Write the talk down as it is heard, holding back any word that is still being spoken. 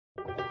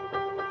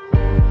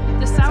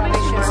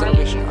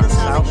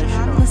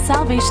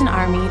Salvation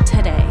Army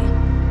today.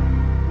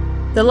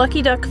 The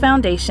Lucky Duck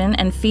Foundation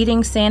and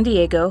Feeding San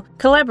Diego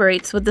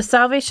collaborates with the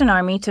Salvation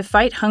Army to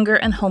fight hunger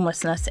and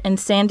homelessness in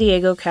San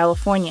Diego,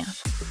 California.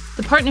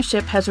 The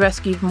partnership has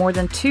rescued more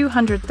than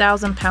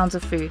 200,000 pounds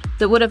of food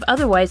that would have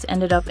otherwise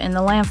ended up in the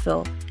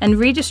landfill and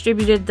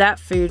redistributed that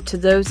food to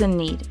those in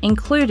need,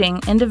 including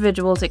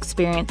individuals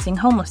experiencing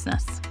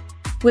homelessness.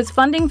 With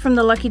funding from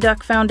the Lucky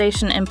Duck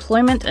Foundation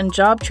Employment and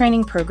Job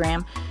Training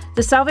Program,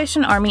 the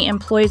Salvation Army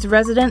employs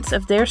residents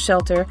of their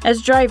shelter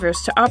as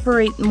drivers to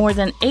operate more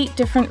than 8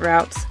 different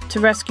routes to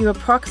rescue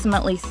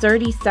approximately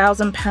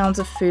 30,000 pounds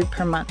of food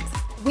per month.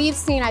 We've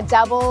seen about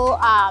double,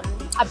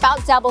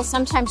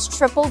 sometimes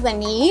triple the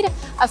need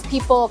of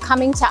people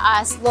coming to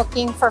us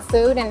looking for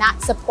food and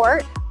that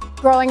support.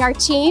 Growing our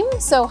team,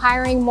 so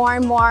hiring more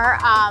and more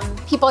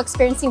people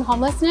experiencing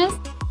homelessness.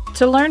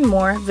 To learn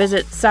more,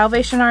 visit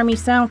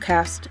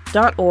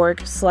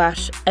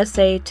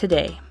salvationarmysoundcast.org/SA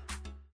today.